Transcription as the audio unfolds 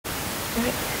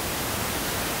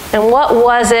And what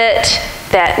was it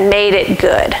that made it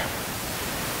good?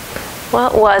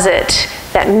 What was it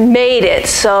that made it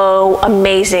so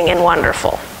amazing and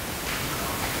wonderful?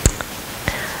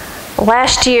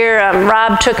 Last year,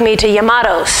 Rob took me to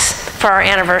Yamato's for our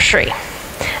anniversary.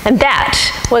 And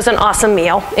that was an awesome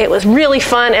meal. It was really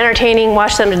fun, entertaining,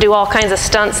 watched them do all kinds of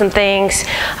stunts and things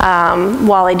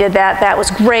while they did that. That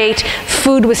was great.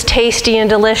 Food was tasty and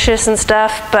delicious and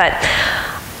stuff, but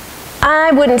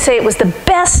I wouldn't say it was the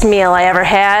best meal I ever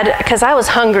had because I was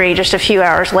hungry just a few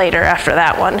hours later after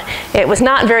that one. It was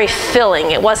not very filling.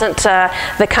 It wasn't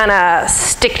the kind of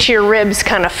stick to your ribs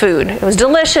kind of food. It was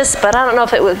delicious, but I don't know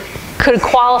if it could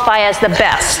qualify as the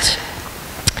best.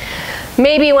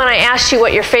 Maybe when I asked you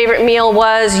what your favorite meal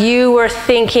was, you were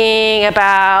thinking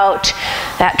about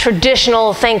that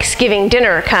traditional Thanksgiving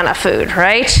dinner kind of food,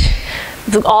 right?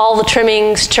 All the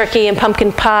trimmings, turkey and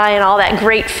pumpkin pie and all that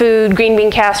great food, green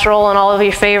bean casserole and all of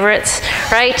your favorites,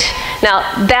 right?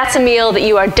 Now, that's a meal that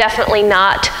you are definitely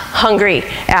not hungry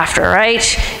after, right?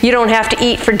 You don't have to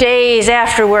eat for days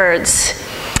afterwards.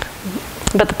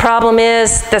 But the problem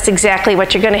is, that's exactly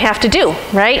what you're going to have to do,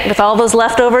 right? With all those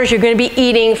leftovers, you're going to be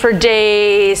eating for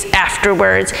days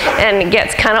afterwards, and it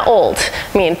gets kind of old.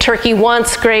 I mean, turkey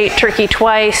once, great, turkey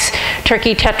twice,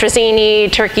 turkey tetrazzini,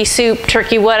 turkey soup,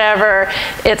 turkey whatever,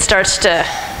 it starts to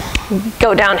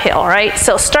go downhill, right?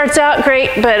 So starts out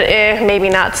great, but maybe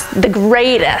not the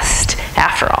greatest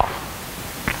after all.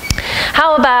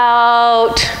 How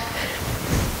about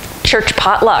church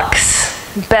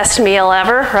potlucks? Best meal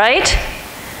ever, right?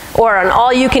 Or an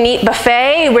all-you-can-eat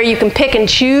buffet where you can pick and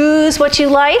choose what you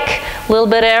like, a little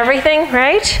bit of everything,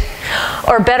 right?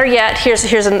 Or better yet,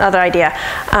 here's another idea.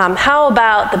 How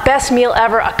about the best meal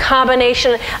ever, a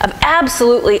combination of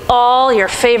absolutely all your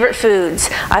favorite foods?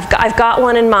 I've got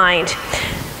one in mind.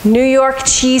 New York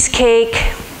cheesecake,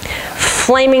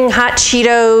 flaming hot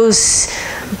Cheetos,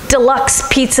 deluxe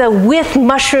pizza with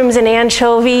mushrooms and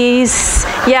anchovies,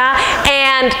 yeah,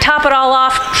 and top it all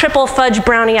off, triple fudge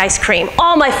brownie ice cream.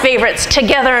 All my favorites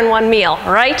together in one meal,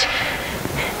 right?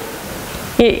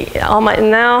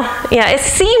 It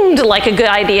seemed like a good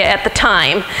idea at the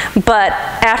time, but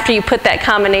after you put that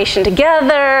combination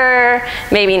together,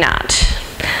 maybe not.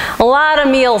 A lot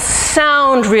of meals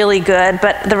sound really good,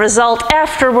 but the result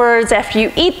afterwards, after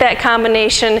you eat that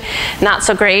combination, not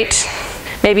so great.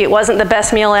 Maybe it wasn't the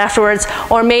best meal afterwards,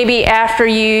 or maybe after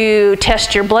you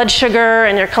test your blood sugar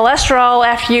and your cholesterol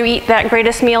after you eat that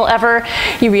greatest meal ever,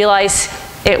 you realize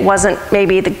it wasn't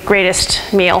maybe the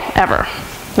greatest meal ever,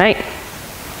 right?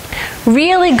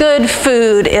 Really good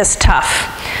food is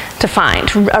tough to find.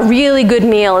 A really good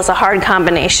meal is a hard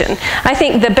combination. I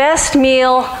think the best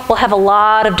meal will have a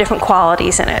lot of different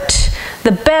qualities in it.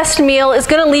 The best meal is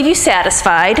going to leave you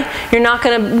satisfied. You're not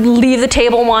going to leave the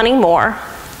table wanting more.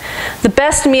 The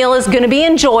best meal is going to be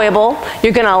enjoyable.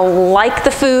 You're going to like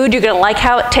the food. You're going to like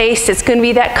how it tastes. It's going to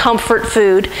be that comfort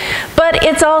food. But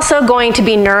it's also going to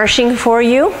be nourishing for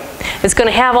you. It's going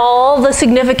to have all the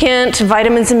significant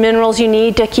vitamins and minerals you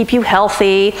need to keep you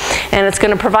healthy. And it's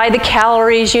going to provide the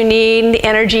calories you need and the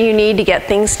energy you need to get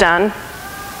things done.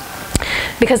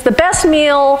 Because the best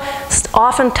meals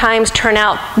oftentimes turn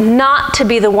out not to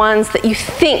be the ones that you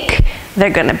think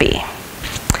they're going to be.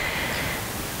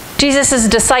 Jesus'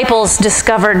 disciples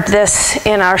discovered this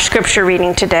in our scripture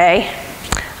reading today.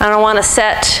 I don't want to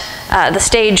set the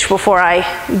stage before I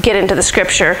get into the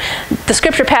scripture. The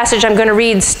scripture passage I'm going to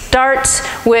read starts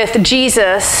with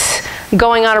Jesus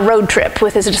going on a road trip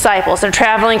with his disciples. They're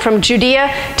traveling from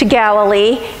Judea to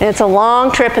Galilee, and it's a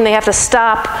long trip, and they have to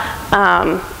stop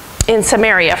in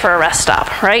Samaria for a rest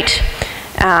stop, right?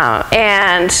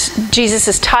 And Jesus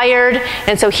is tired,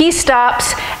 and so he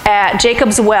stops at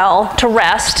Jacob's well to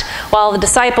rest while the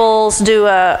disciples do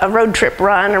a road trip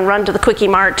run and run to the Quickie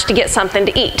Mart to get something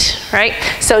to eat, right?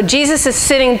 So Jesus is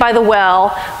sitting by the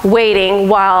well waiting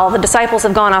while the disciples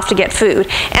have gone off to get food.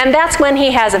 And that's when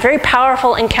he has a very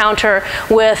powerful encounter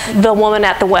with the woman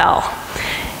at the well.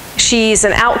 She's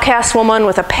an outcast woman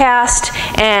with a past,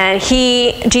 and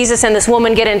Jesus and this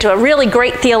woman get into a really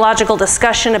great theological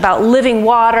discussion about living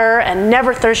water and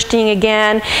never thirsting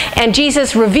again. And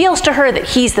Jesus reveals to her that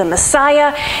he's the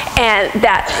Messiah, and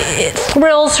that it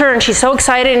thrills her, and she's so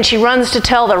excited, and she runs to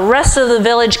tell the rest of the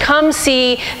village, come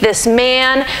see this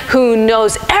man who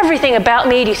knows everything about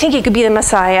me. Do you think he could be the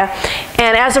Messiah?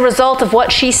 And as a result of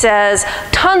what she says,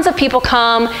 tons of people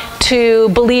come to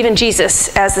believe in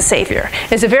Jesus as the Savior.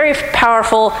 It's a very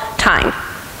powerful time.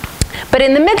 But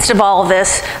in the midst of all of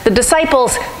this, the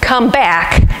disciples come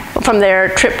back from their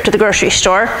trip to the grocery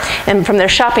store and from their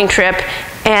shopping trip,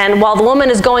 And while the woman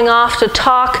is going off to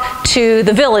talk to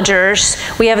the villagers,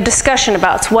 we have a discussion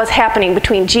about what's happening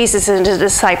between Jesus and his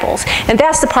disciples. And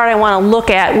that's the part I want to look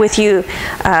at with you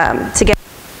together.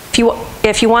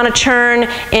 If you want to turn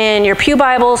in your pew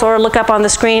Bibles or look up on the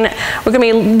screen, we're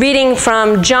going to be reading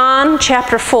from John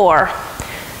chapter 4,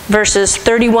 verses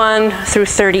 31 through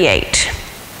 38.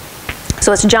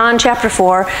 So it's John chapter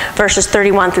 4, verses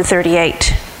 31 through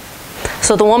 38.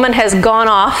 So the woman has gone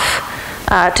off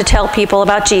to tell people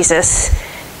about Jesus.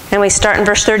 And we start in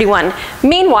verse 31.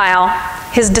 Meanwhile,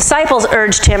 his disciples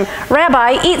urged him,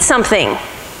 "Rabbi, eat something."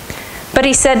 But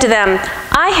he said to them,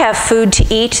 "I have food to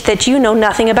eat that you know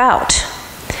nothing about."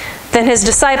 Then his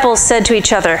disciples said to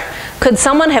each other, Could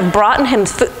someone have brought him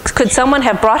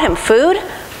food?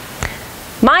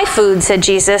 "My food," said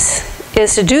Jesus,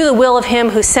 "is to do the will of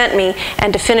him who sent me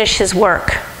and to finish his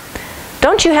work.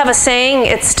 Don't you have a saying,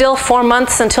 'It's still 4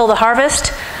 months until the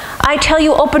harvest'? I tell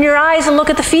you, open your eyes and look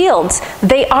at the fields.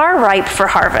 They are ripe for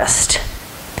harvest.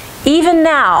 Even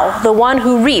now, the one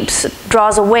who reaps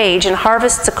draws a wage and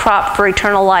harvests a crop for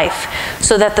eternal life,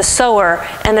 so that the sower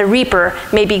and the reaper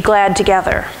may be glad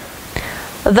together.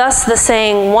 Thus the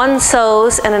saying, 'One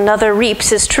sows and another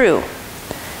reaps' is true.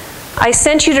 I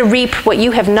sent you to reap what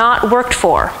you have not worked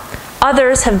for.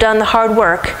 Others have done the hard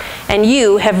work, and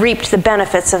you have reaped the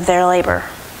benefits of their labor."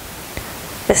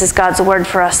 This is God's word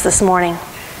for us this morning.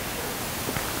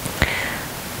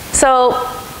 So,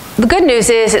 the good news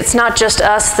is it's not just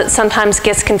us that sometimes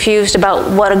gets confused about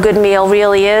what a good meal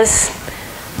really is.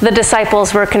 The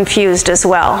disciples were confused as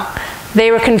well.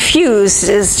 They were confused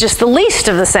is just the least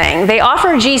of the saying. They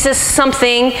offer Jesus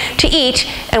something to eat,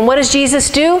 and what does Jesus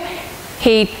do?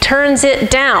 He turns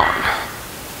it down.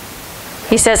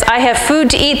 He says, "I have food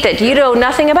to eat that you know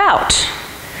nothing about."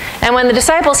 And when the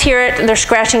disciples hear it, they're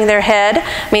scratching their head.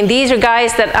 I mean, these are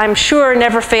guys that I'm sure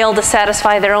never failed to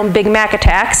satisfy their own Big Mac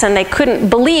attacks, and they couldn't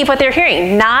believe what they're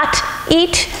hearing. Not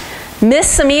eat?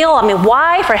 Miss a meal? I mean,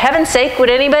 why, for heaven's sake, would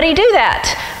anybody do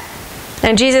that?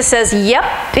 And Jesus says, yep,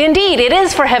 indeed, it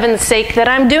is for heaven's sake that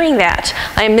I'm doing that.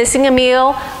 I'm missing a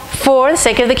meal for the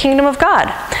sake of the kingdom of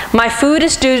God. My food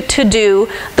is to do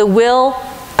the will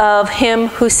of him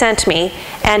who sent me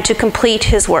and to complete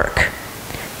his work.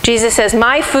 Jesus says,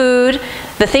 my food,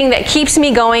 the thing that keeps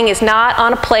me going, is not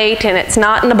on a plate and it's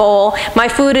not in a bowl. My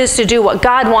food is to do what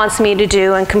God wants me to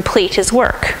do and complete his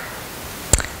work.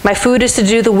 My food is to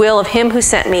do the will of him who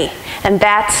sent me. And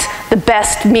that's the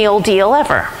best meal deal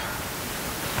ever.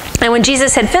 And when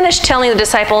Jesus had finished telling the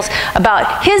disciples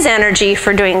about his energy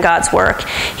for doing God's work,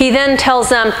 he then tells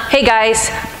them, hey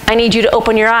guys, I need you to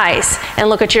open your eyes and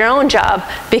look at your own job,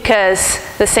 because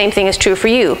the same thing is true for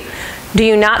you. Do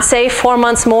you not say 4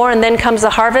 months more and then comes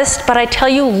the harvest? But I tell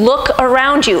you, look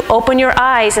around you, open your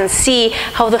eyes and see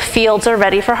how the fields are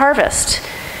ready for harvest.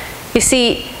 You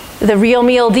see, the real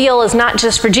meal deal is not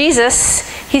just for Jesus.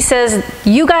 He says,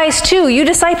 you guys too, you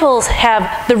disciples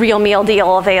have the real meal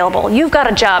deal available. You've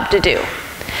got a job to do.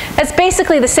 That's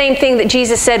basically the same thing that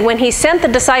Jesus said when he sent the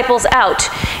disciples out.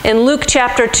 In Luke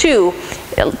chapter 10,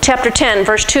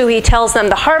 verse 2, he tells them,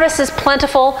 the harvest is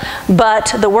plentiful,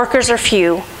 but the workers are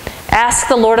few. Ask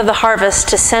the Lord of the harvest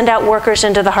to send out workers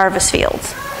into the harvest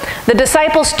fields. The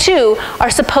disciples, too, are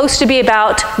supposed to be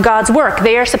about God's work.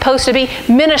 They are supposed to be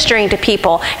ministering to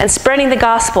people and spreading the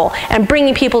gospel and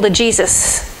bringing people to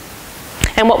Jesus.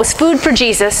 And what was food for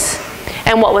Jesus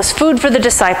and what was food for the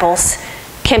disciples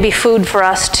can be food for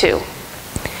us, too.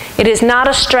 It is not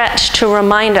a stretch to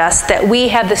remind us that we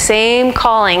have the same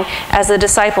calling as the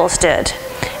disciples did.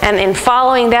 And in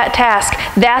following that task,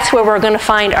 that's where we're going to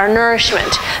find our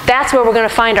nourishment. That's where we're going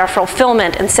to find our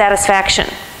fulfillment and satisfaction.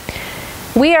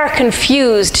 We are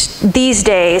confused these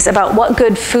days about what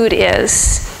good food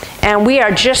is. And we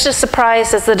are just as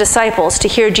surprised as the disciples to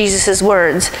hear Jesus'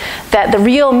 words that the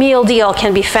real meal deal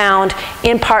can be found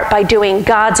in part by doing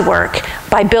God's work,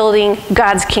 by building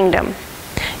God's kingdom.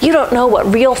 You don't know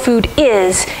what real food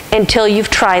is until you've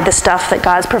tried the stuff that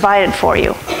God's provided for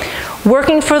you.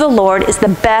 Working for the Lord is the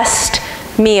best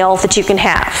meal that you can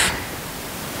have.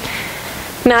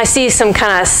 Now I see some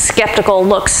kind of skeptical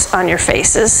looks on your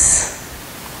faces.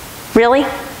 Really?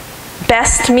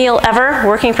 Best meal ever,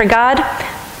 working for God?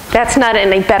 That's not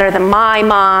any better than my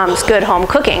mom's good home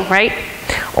cooking, right?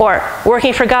 Or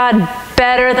working for God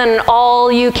better than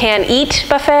all you can eat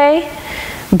buffet?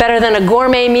 Better than a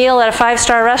gourmet meal at a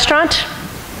 5-star restaurant?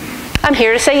 I'm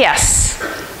here to say yes.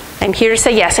 I'm here to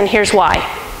say yes, and here's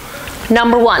why.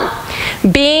 Number one,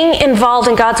 being involved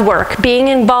in God's work, being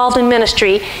involved in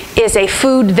ministry is a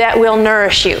food that will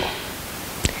nourish you.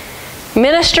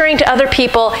 Ministering to other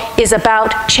people is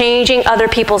about changing other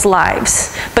people's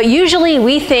lives. But usually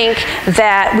we think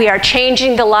that we are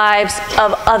changing the lives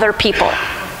of other people.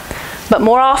 But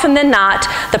more often than not,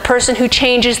 the person who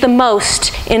changes the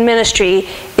most in ministry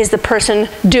is the person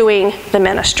doing the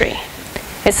ministry.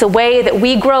 It's the way that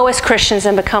we grow as Christians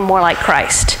and become more like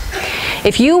Christ.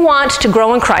 If you want to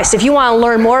grow in Christ, if you want to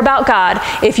learn more about God,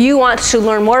 if you want to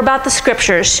learn more about the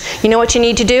Scriptures, you know what you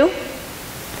need to do?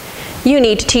 You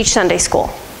need to teach Sunday school.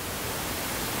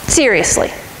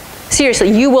 Seriously.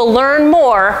 Seriously, you will learn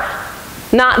more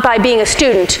not by being a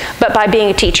student, but by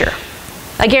being a teacher.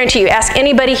 I guarantee you, ask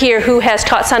anybody here who has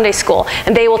taught Sunday school,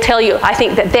 and they will tell you, I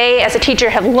think that they, as a teacher,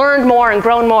 have learned more and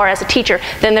grown more as a teacher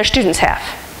than their students have.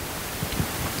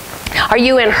 Are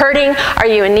you in hurting? Are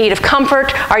you in need of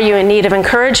comfort? Are you in need of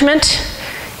encouragement?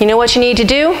 You know what you need to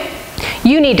do?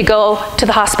 You need to go to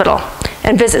the hospital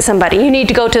and visit somebody. You need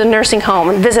to go to the nursing home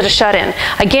and visit a shut-in.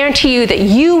 I guarantee you that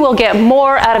you will get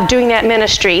more out of doing that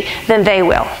ministry than they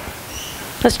will.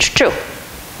 That's true.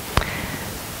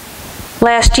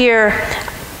 Last year,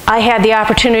 I had the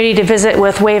opportunity to visit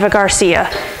with Weva Garcia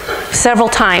several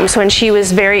times when she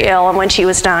was very ill and when she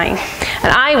was dying.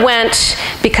 And I went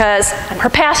because I'm her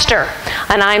pastor,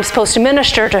 and I'm supposed to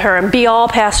minister to her and be all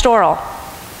pastoral.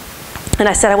 And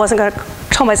I said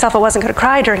told myself I wasn't going to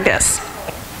cry during this.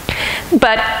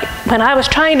 But when I was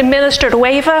trying to minister to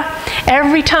Weva,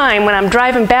 every time when I'm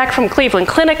driving back from Cleveland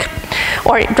Clinic,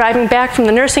 or driving back from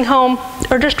the nursing home,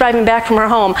 or just driving back from her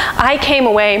home, I came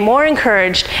away more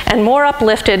encouraged and more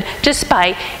uplifted just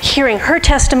by hearing her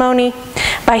testimony,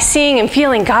 by seeing and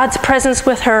feeling God's presence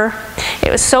with her. It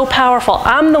was so powerful.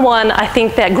 I'm the one, I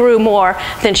think, that grew more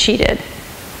than she did.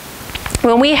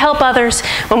 When we help others,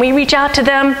 when we reach out to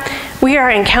them, we are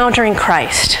encountering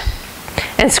Christ.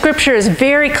 And Scripture is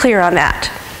very clear on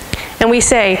that. And we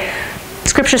say,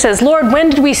 Scripture says, Lord, when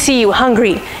did we see you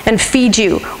hungry and feed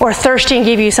you, or thirsty and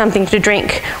give you something to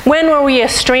drink? When were we a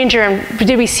stranger and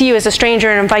did we see you as a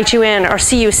stranger and invite you in, or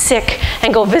see you sick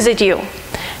and go visit you?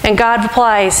 And God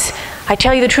replies, I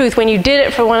tell you the truth, when you did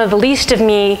it for one of the least of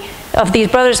me, of these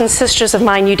brothers and sisters of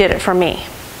mine, you did it for me.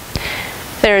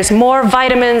 There's more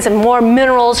vitamins and more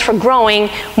minerals for growing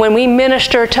when we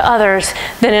minister to others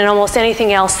than in almost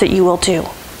anything else that you will do.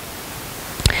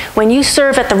 When you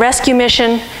serve at the rescue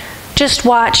mission, just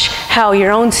watch how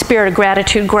your own spirit of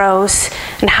gratitude grows,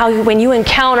 and how when you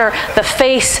encounter the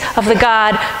face of the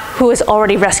God who has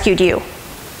already rescued you.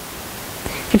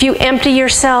 If you empty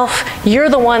yourself, you're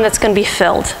the one that's going to be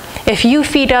filled. If you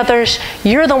feed others,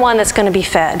 you're the one that's going to be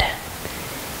fed.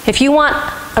 If you want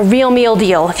a real meal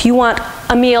deal, if you want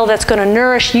a meal that's going to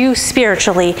nourish you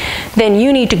spiritually, then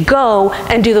you need to go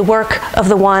and do the work of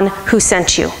the one who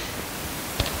sent you.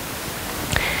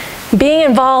 Being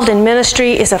involved in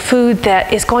ministry is a food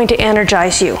that is going to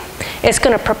energize you. It's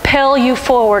going to propel you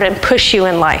forward and push you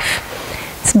in life.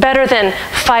 It's better than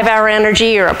 5-hour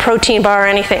energy or a protein bar or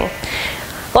anything.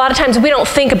 A lot of times we don't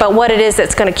think about what it is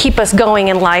that's going to keep us going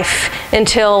in life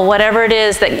until whatever it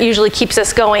is that usually keeps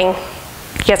us going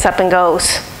gets up and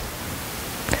goes.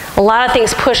 A lot of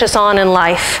things push us on in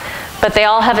life, but they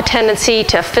all have a tendency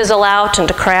to fizzle out and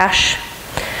to crash.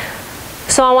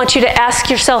 So I want you to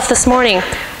ask yourself this morning,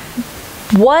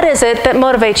 what is it that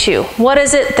motivates you? What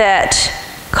is it that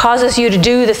causes you to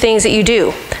do the things that you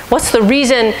do? What's the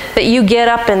reason that you get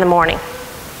up in the morning?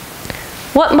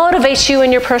 What motivates you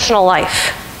in your personal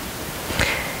life?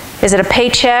 Is it a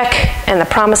paycheck and the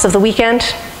promise of the weekend?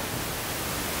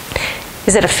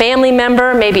 Is it a family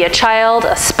member, maybe a child,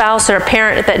 a spouse, or a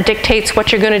parent that dictates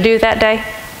what you're going to do that day?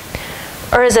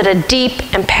 Or is it a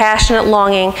deep and passionate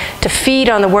longing to feed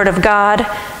on the Word of God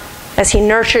as He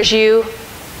nurtures you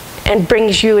and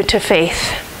brings you into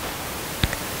faith?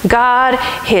 God,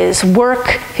 His work,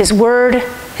 His Word,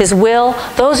 His will,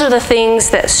 those are the things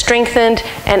that strengthened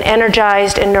and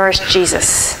energized and nourished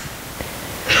Jesus.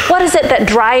 What is it that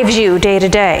drives you day to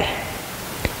day?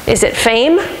 Is it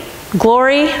fame,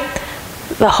 glory,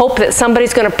 the hope that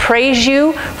somebody's going to praise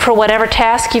you for whatever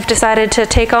task you've decided to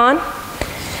take on?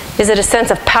 Is it a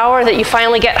sense of power that you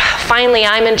finally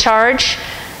I'm in charge,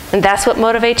 and that's what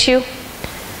motivates you?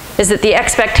 Is it the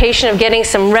expectation of getting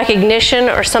some recognition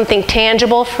or something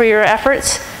tangible for your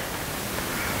efforts?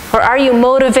 Or are you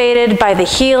motivated by the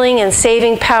healing and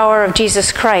saving power of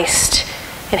Jesus Christ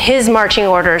and His marching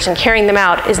orders and carrying them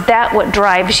out? Is that what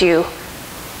drives you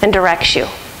and directs you?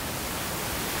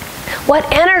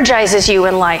 What energizes you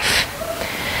in life?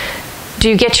 Do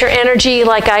you get your energy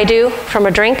like I do from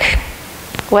a drink?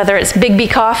 Whether it's Big B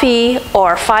coffee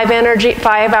or those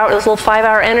little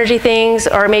 5-hour energy things,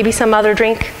 or maybe some other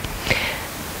drink.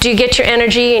 Do you get your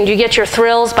energy and do you get your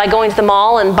thrills by going to the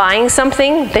mall and buying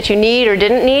something that you need or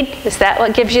didn't need? Is that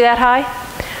what gives you that high?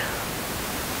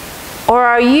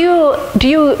 Or do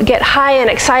you get high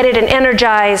and excited and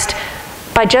energized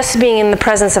by just being in the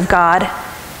presence of God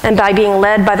and by being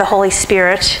led by the Holy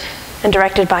Spirit and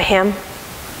directed by Him?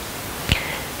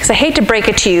 Because I hate to break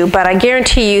it to you, but I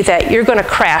guarantee you that you're going to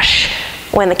crash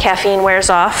when the caffeine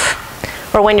wears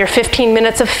off or when your 15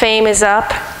 minutes of fame is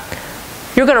up.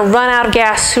 You're going to run out of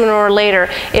gas sooner or later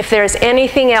if there's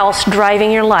anything else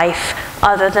driving your life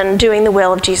other than doing the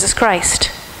will of Jesus Christ.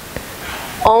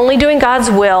 Only doing God's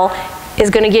will is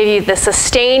going to give you the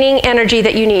sustaining energy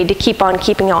that you need to keep on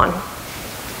keeping on.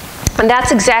 And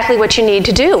that's exactly what you need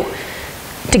to do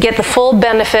to get the full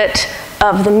benefit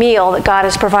of the meal that God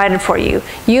has provided for you.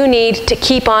 You need to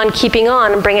keep on keeping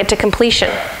on and bring it to completion.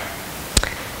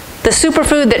 The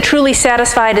superfood that truly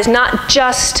satisfied is not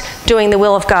just doing the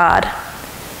will of God.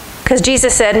 Because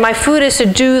Jesus said, my food is to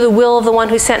do the will of the one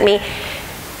who sent me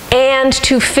and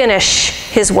to finish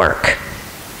His work.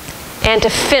 And to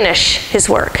finish His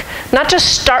work. Not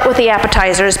just start with the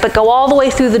appetizers, but go all the way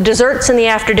through the desserts and the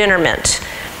after-dinner mint.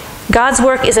 God's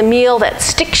work is a meal that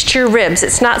sticks to your ribs.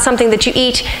 It's not something that you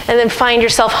eat and then find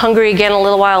yourself hungry again a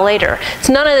little while later. It's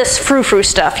none of this frou-frou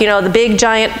stuff, you know, the big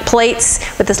giant plates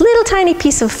with this little tiny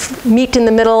piece of meat in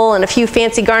the middle and a few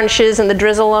fancy garnishes and the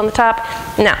drizzle on the top.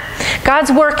 No.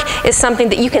 God's work is something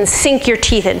that you can sink your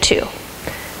teeth into.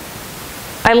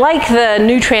 I like the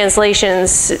new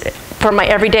translations for my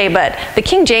everyday, but the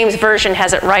King James Version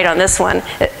has it right on this one.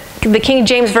 The King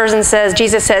James Version says,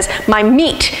 Jesus says, my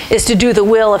meat is to do the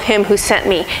will of Him who sent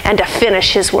me and to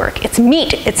finish His work. It's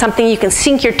meat. It's something you can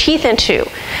sink your teeth into.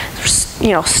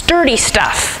 You know, sturdy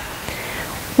stuff.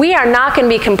 We are not going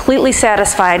to be completely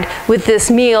satisfied with this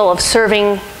meal of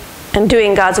serving and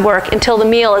doing God's work until the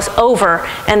meal is over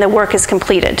and the work is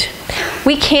completed.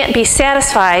 We can't be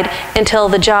satisfied until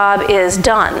the job is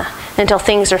done, until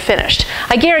things are finished.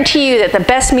 I guarantee you that the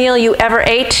best meal you ever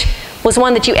ate was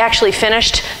one that you actually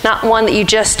finished, not one that you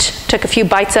just took a few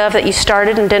bites of that you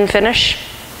started and didn't finish.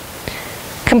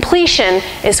 Completion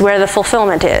is where the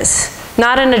fulfillment is,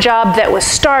 not in a job that was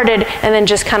started and then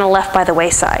just kind of left by the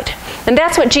wayside. And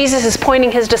that's what Jesus is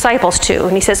pointing His disciples to.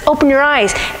 And He says, open your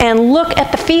eyes and look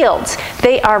at the fields.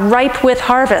 They are ripe with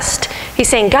harvest. He's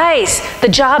saying, guys, the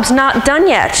job's not done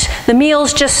yet. The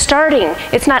meal's just starting.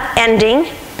 It's not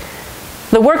ending.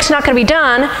 The work's not going to be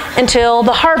done until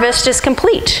the harvest is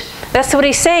complete. That's what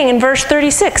He's saying in verse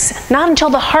 36. Not until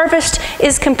the harvest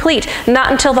is complete.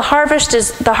 Not until the harvest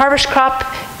is the harvest crop.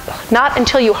 Not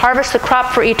until you harvest the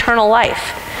crop for eternal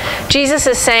life. Jesus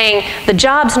is saying the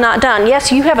job's not done.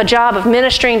 Yes, you have a job of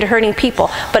ministering to hurting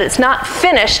people, but it's not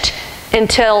finished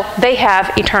until they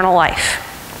have eternal life.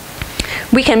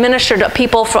 We can minister to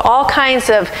people for all kinds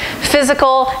of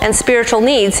physical and spiritual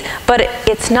needs, but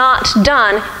it's not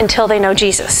done until they know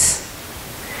Jesus.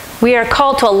 We are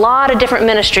called to a lot of different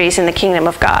ministries in the kingdom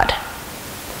of God.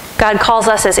 God calls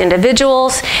us as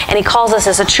individuals, and He calls us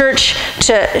as a church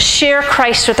to share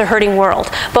Christ with the hurting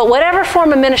world. But whatever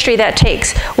form of ministry that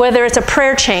takes, whether it's a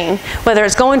prayer chain, whether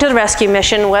it's going to the rescue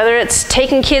mission, whether it's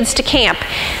taking kids to camp,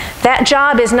 that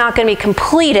job is not going to be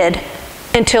completed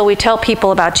until we tell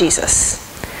people about Jesus.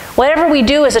 Whatever we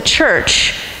do as a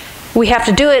church, we have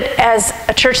to do it as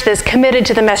a church that is committed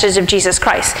to the message of Jesus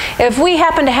Christ. If we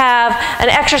happen to have an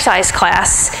exercise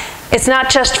class, it's not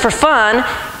just for fun,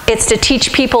 it's to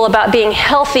teach people about being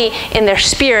healthy in their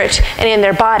spirit and in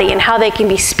their body and how they can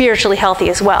be spiritually healthy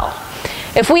as well.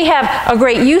 If we have a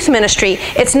great youth ministry,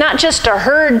 it's not just to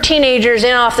herd teenagers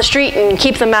in off the street and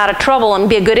keep them out of trouble and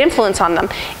be a good influence on them.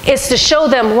 It's to show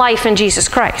them life in Jesus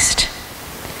Christ.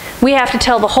 We have to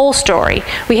tell the whole story.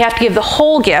 We have to give the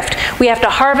whole gift. We have to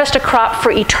harvest a crop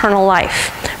for eternal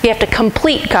life. We have to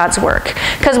complete God's work.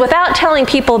 Because without telling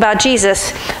people about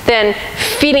Jesus, then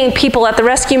feeding people at the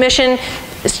rescue mission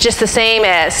is just the same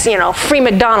as, free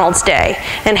McDonald's day.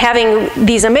 And having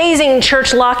these amazing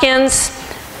church lock-ins,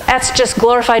 that's just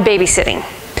glorified babysitting.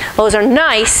 Those are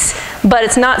nice, but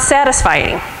it's not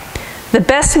satisfying. The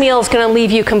best meal is going to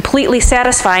leave you completely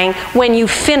satisfying when you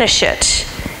finish it.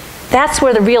 That's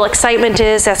where the real excitement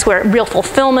is. That's where real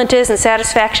fulfillment is and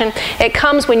satisfaction. It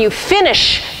comes when you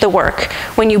finish the work,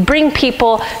 when you bring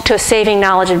people to a saving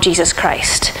knowledge of Jesus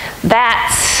Christ.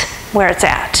 That's where it's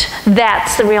at.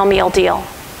 That's the real meal deal.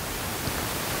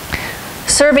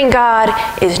 Serving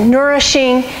God is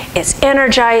nourishing, it's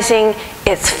energizing,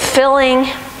 it's filling.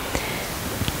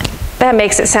 That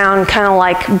makes it sound kind of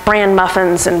like bran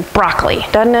muffins and broccoli,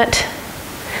 doesn't it?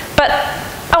 But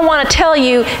I want to tell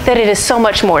you that it is so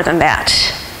much more than that.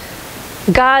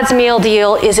 God's meal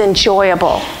deal is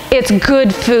enjoyable. It's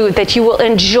good food that you will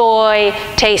enjoy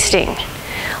tasting.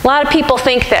 A lot of people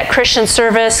think that Christian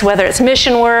service, whether it's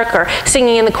mission work or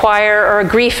singing in the choir or a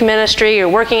grief ministry or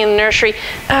working in the nursery,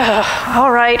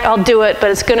 all right, I'll do it,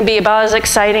 but it's going to be about as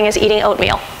exciting as eating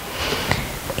oatmeal.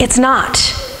 It's not.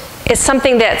 It's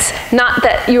something that's not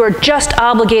that you are just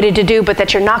obligated to do, but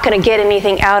that you're not going to get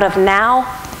anything out of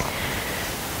now.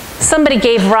 Somebody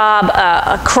gave Rob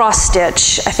a cross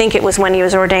stitch. I think it was when he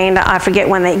was ordained. I forget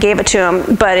when they gave it to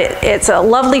him, but it's a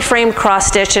lovely framed cross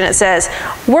stitch, and it says,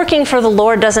 "Working for the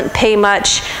Lord doesn't pay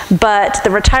much, but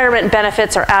the retirement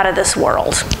benefits are out of this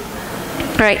world."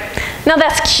 Right? Now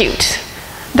that's cute.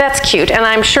 That's cute, and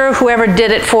I'm sure whoever did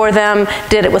it for them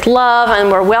did it with love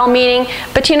and were well-meaning,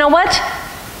 but you know what?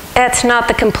 That's not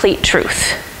the complete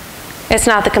truth. It's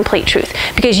not the complete truth,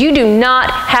 because you do not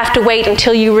have to wait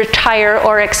until you retire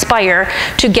or expire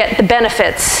to get the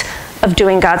benefits of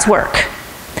doing God's work.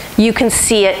 You can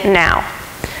see it now.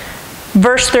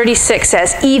 Verse 36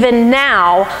 says, "Even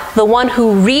now, the one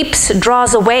who reaps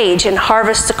draws a wage and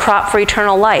harvests a crop for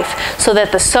eternal life, so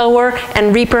that the sower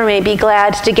and reaper may be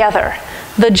glad together."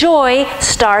 The joy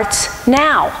starts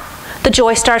now. The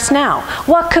joy starts now.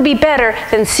 What could be better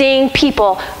than seeing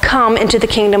people come into the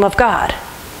kingdom of God?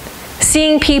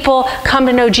 Seeing people come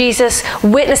to know Jesus,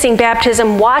 witnessing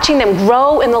baptism, watching them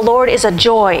grow in the Lord is a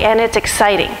joy, and it's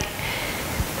exciting.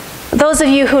 Those of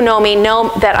you who know me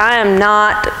know that I am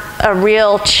not a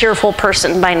real cheerful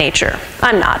person by nature.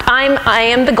 I'm not. I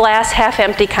am the glass half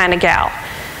empty kind of gal.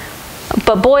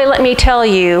 But boy, let me tell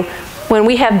you, when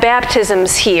we have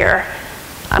baptisms here,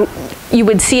 you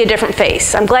would see a different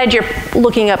face. I'm glad you're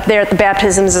looking up there at the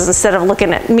baptisms instead of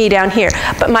looking at me down here.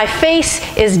 But my face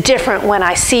is different when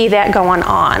I see that going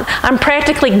on. I'm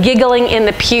practically giggling in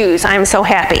the pews. I'm so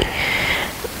happy.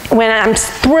 I'm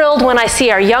thrilled when I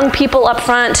see our young people up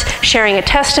front sharing a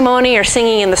testimony or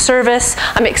singing in the service.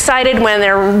 I'm excited when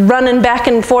they're running back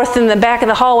and forth in the back of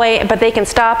the hallway, but they can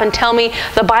stop and tell me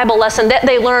the Bible lesson that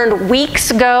they learned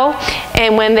weeks ago,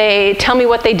 and when they tell me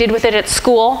what they did with it at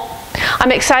school.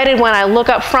 I'm excited when I look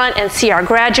up front and see our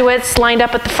graduates lined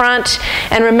up at the front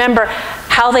and remember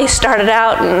how they started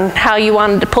out and how you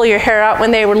wanted to pull your hair out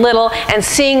when they were little, and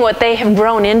seeing what they have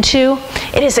grown into.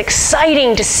 It is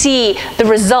exciting to see the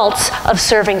results of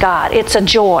serving God. It's a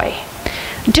joy.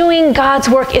 Doing God's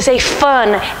work is a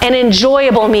fun and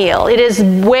enjoyable meal. It is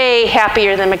way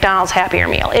happier than McDonald's Happier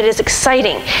Meal. It is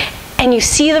exciting. And you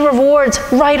see the rewards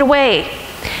right away.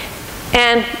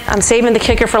 And I'm saving the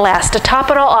kicker for last. To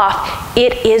top it all off,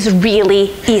 it is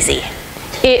really easy.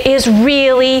 It is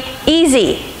really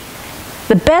easy.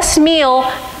 The best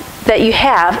meal that you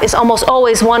have is almost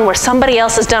always one where somebody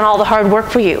else has done all the hard work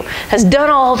for you, has done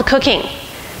all the cooking.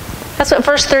 That's what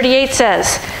verse 38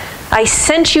 says. "I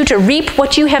sent you to reap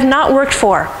what you have not worked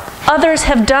for. Others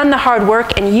have done the hard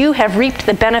work, and you have reaped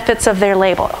the benefits of their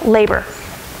labor."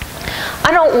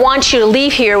 I don't want you to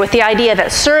leave here with the idea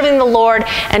that serving the Lord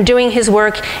and doing His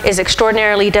work is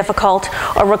extraordinarily difficult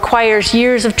or requires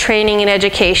years of training and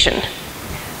education.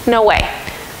 No way.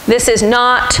 This is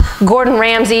not Gordon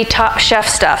Ramsay Top Chef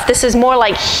stuff. This is more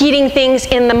like heating things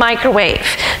in the microwave.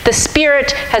 The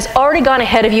Spirit has already gone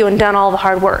ahead of you and done all the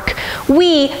hard work.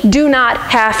 We do not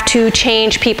have to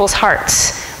change people's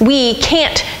hearts. We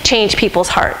can't change people's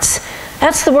hearts.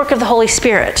 That's the work of the Holy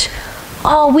Spirit.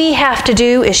 All we have to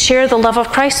do is share the love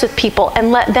of Christ with people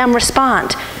and let them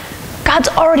respond. God's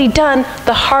already done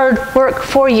the hard work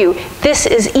for you. This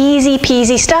is easy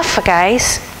peasy stuff,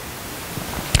 guys.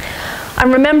 I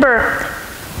remember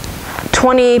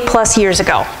 20 plus years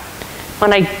ago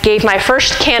when I gave my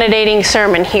first candidating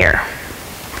sermon here.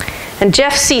 And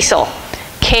Jeff Cecil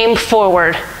came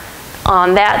forward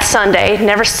on that Sunday.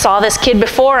 Never saw this kid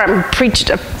before. I'm preached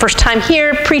first time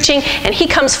here preaching, and he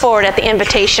comes forward at the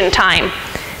invitation time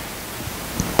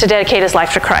to dedicate his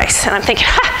life to Christ. And I'm thinking,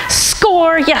 ha,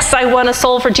 score! Yes, I won a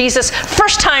soul for Jesus.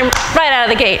 First time right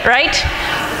out of the gate, right?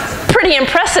 Pretty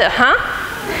impressive, huh?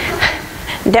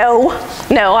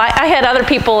 No, I had other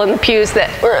people in the pews that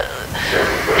were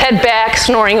head back,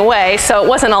 snoring away, so it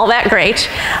wasn't all that great.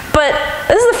 But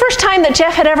this is the first time that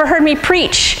Jeff had ever heard me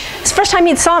preach. It's the first time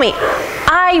he'd saw me.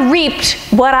 I reaped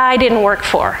what I didn't work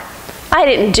for. I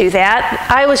didn't do that.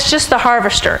 I was just the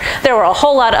harvester. There were a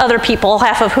whole lot of other people,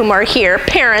 half of whom are here,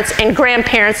 parents and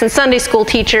grandparents and Sunday school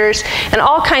teachers, and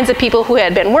all kinds of people who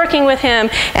had been working with him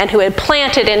and who had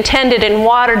planted and tended and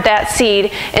watered that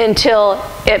seed until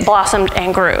it blossomed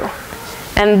and grew.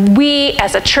 And we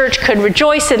as a church could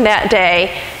rejoice in that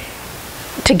day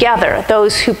together,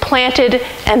 those who planted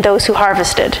and those who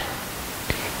harvested.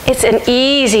 It's an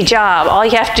easy job. All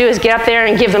you have to do is get up there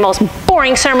and give the most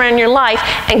boring sermon in your life,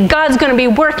 and God's going to be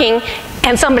working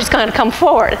and somebody's going to come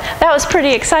forward. That was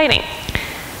pretty exciting.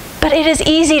 But it is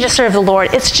easy to serve the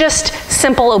Lord. It's just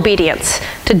simple obedience,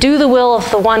 to do the will of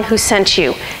the one who sent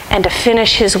you and to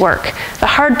finish his work. The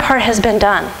hard part has been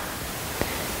done.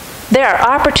 There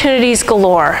are opportunities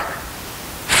galore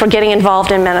for getting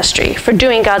involved in ministry, for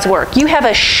doing God's work. You have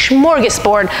a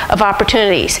smorgasbord of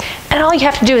opportunities, and all you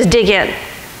have to do is dig in.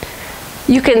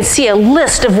 You can see a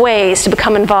list of ways to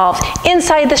become involved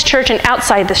inside this church and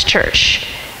outside this church.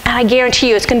 And I guarantee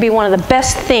you it's going to be one of the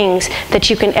best things that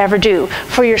you can ever do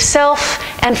for yourself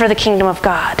and for the kingdom of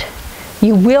God.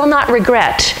 You will not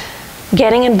regret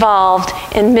getting involved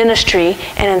in ministry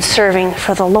and in serving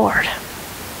for the Lord.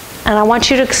 And I want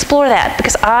you to explore that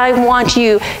because I want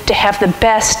you to have the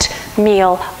best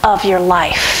meal of your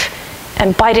life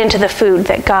and bite into the food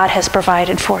that God has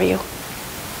provided for you.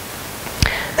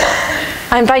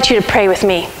 I invite you to pray with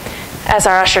me as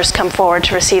our ushers come forward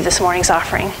to receive this morning's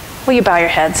offering. Will you bow your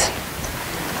heads?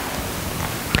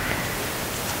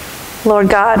 Lord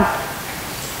God,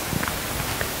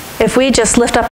 if we just lift up